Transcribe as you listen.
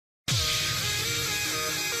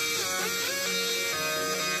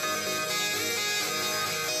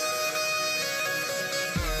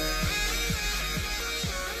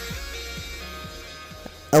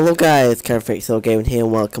Hello guys, ExL Gaming here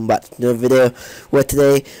and welcome back to another video where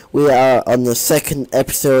today we are on the second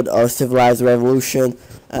episode of Civilized Revolution,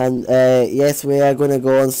 and yes, we are going to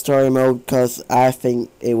go on story mode because I think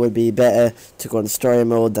it would be better to go on story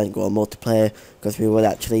mode than go on multiplayer, because we would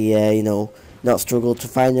actually not struggle to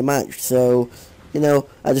find a match. So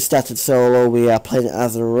I just started solo. We are playing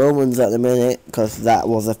as the Romans at the minute because that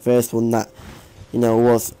was the first one that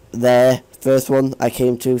was their first one I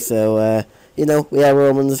came to. So we are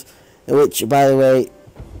Romans, which, by the way,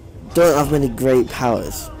 don't have many great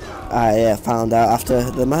powers. I found out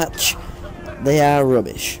after the match, they are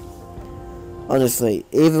rubbish. Honestly,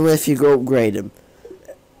 even if you go upgrade them,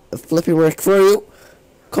 a flipping recruit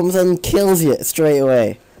comes and kills you straight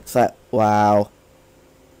away. It's like, wow.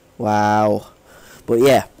 But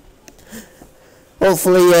yeah,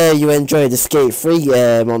 hopefully you enjoyed the Skate Free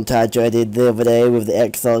montage I did the other day with the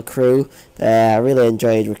ExL crew. I really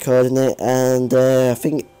enjoyed recording it, and I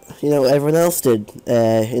think everyone else did.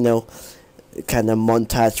 Kind of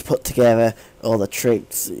montage put together, all the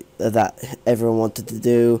tricks that everyone wanted to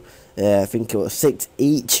do. I think it was 6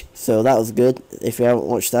 each, so that was good. If you haven't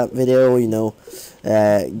watched that video,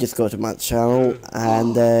 just go to my channel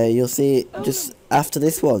and you'll see it just after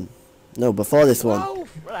this one. No, before this one.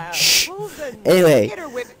 Shh. Anyway,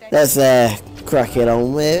 let's crack it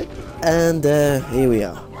on with it, and here we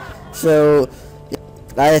are. So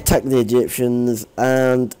I attacked the Egyptians,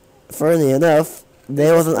 and funny enough,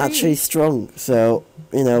 they wasn't actually strong. So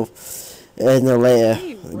in the later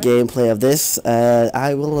gameplay of this,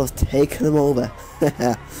 I will have taken them over.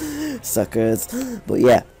 Suckers. But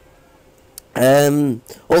yeah,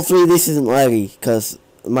 hopefully this isn't laggy, because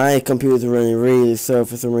my computer's running really slow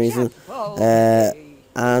for some reason,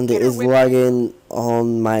 and it is lagging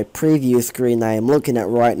on my preview screen I am looking at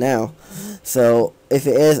right now. So if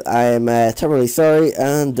it is, I am terribly sorry,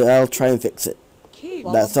 and I'll try and fix it.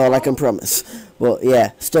 That's all I can promise. But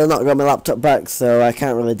yeah, still not got my laptop back, so I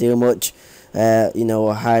can't really do much.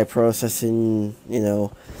 High processing,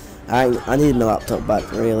 I need my laptop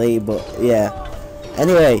back really. But yeah,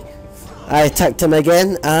 anyway, I attacked him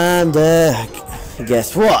again, and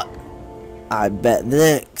guess what? I bet the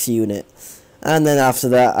next unit, and then after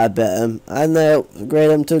that I bet him, and upgrade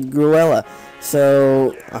him to Gruella.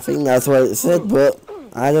 So I think that's what it said, but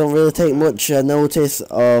I don't really take much notice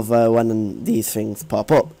of when these things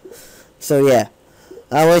pop up. So yeah,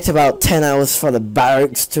 I wait about 10 hours for the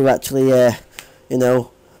barracks to actually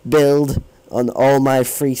build on all my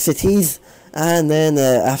 3 cities, and then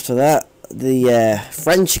after that the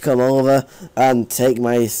French come over and take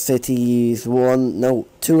my cities 2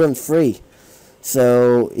 and 3.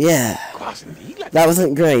 So yeah, that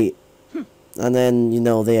wasn't great. And then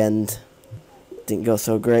the end didn't go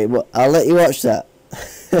so great, but I'll let you watch that.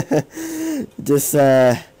 Just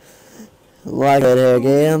like it here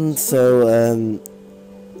again. So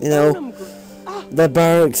the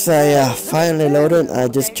barracks are finally loaded. I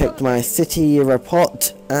just checked my city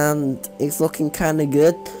report, and it's looking kind of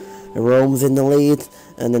good. Rome's in the lead,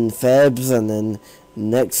 and then Thebes, and then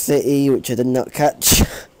next city, which I did not catch.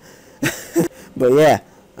 But yeah,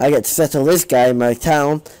 I get to settle this guy in my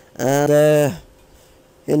town, and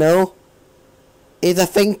he's a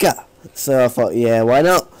thinker. So I thought, yeah, why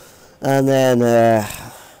not? And then I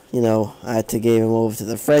had to give him over to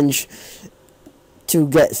the French to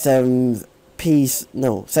get 7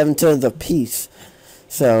 turns of peace.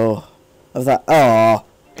 So I was like, oh,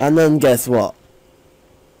 and then guess what?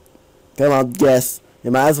 Come on, guess.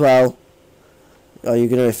 You might as well. Are you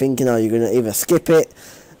going to be thinking, or are you going to either skip it?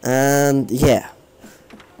 And yeah,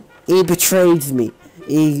 he betrays me.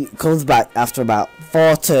 He comes back after about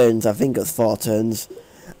 4 turns, I think it was 4 turns,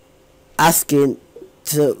 asking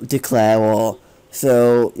to declare war.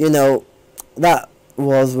 So, that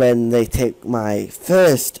was when they take my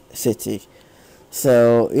first city.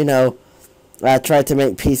 So, I tried to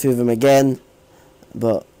make peace with him again,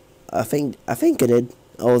 but I think I did.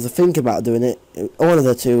 I was thinking about doing it. One of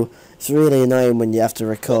the two. It's really annoying when you have to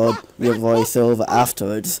record your voiceover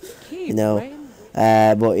afterwards,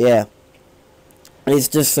 but yeah, it's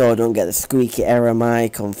just so I don't get the squeaky error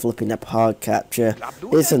mic on flipping up hard capture.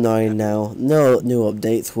 It's annoying now. No new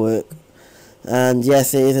updates work, and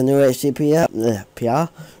yes, it is a new HDPVR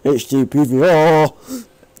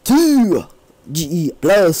 2 GE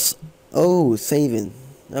Plus. Oh, saving.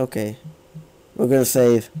 Okay, we're gonna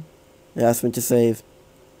save. They asked me to save.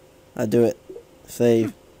 I do it.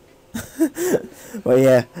 Save. But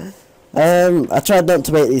yeah, I tried not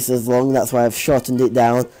to make these as long. That's why I've shortened it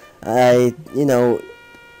down. I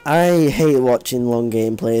hate watching long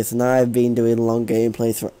gameplays, and I've been doing long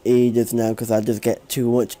gameplays for ages now because I just get too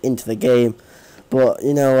much into the game. But,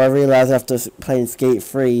 you know, I realised after playing Skate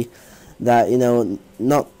 3 that, you know,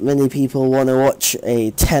 not many people want to watch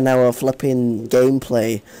a 10-hour flipping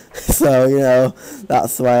gameplay. So, you know,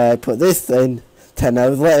 that's why I put this in 10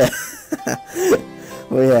 hours later.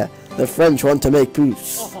 Well, yeah, the French want to make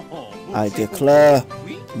peace. I declare,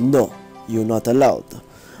 no, you're not allowed.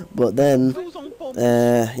 But then,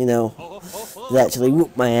 you know, they actually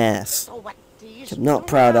whooped my ass. Which I'm not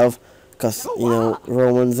proud of, because, you know,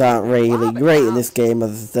 Romans aren't really great in this game,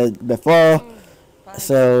 as I said before.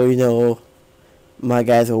 So, you know, my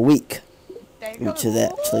guys were weak. Which they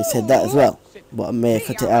actually said that as well. But I may have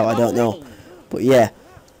cut it out, I don't know. But yeah,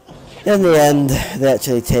 in the end, they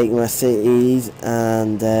actually take my cities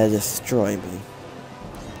and destroy me.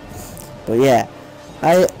 But yeah,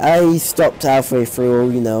 I stopped halfway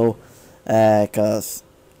through, you know, because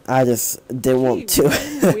I just didn't want to.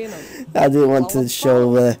 I didn't want to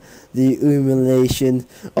show the humiliation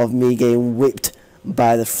of me getting whipped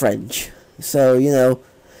by the French. So, you know,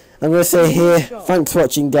 I'm going to say here, thanks for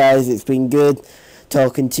watching, guys. It's been good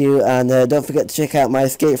talking to you, and don't forget to check out my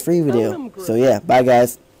Skate 3 video. So yeah, bye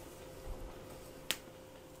guys.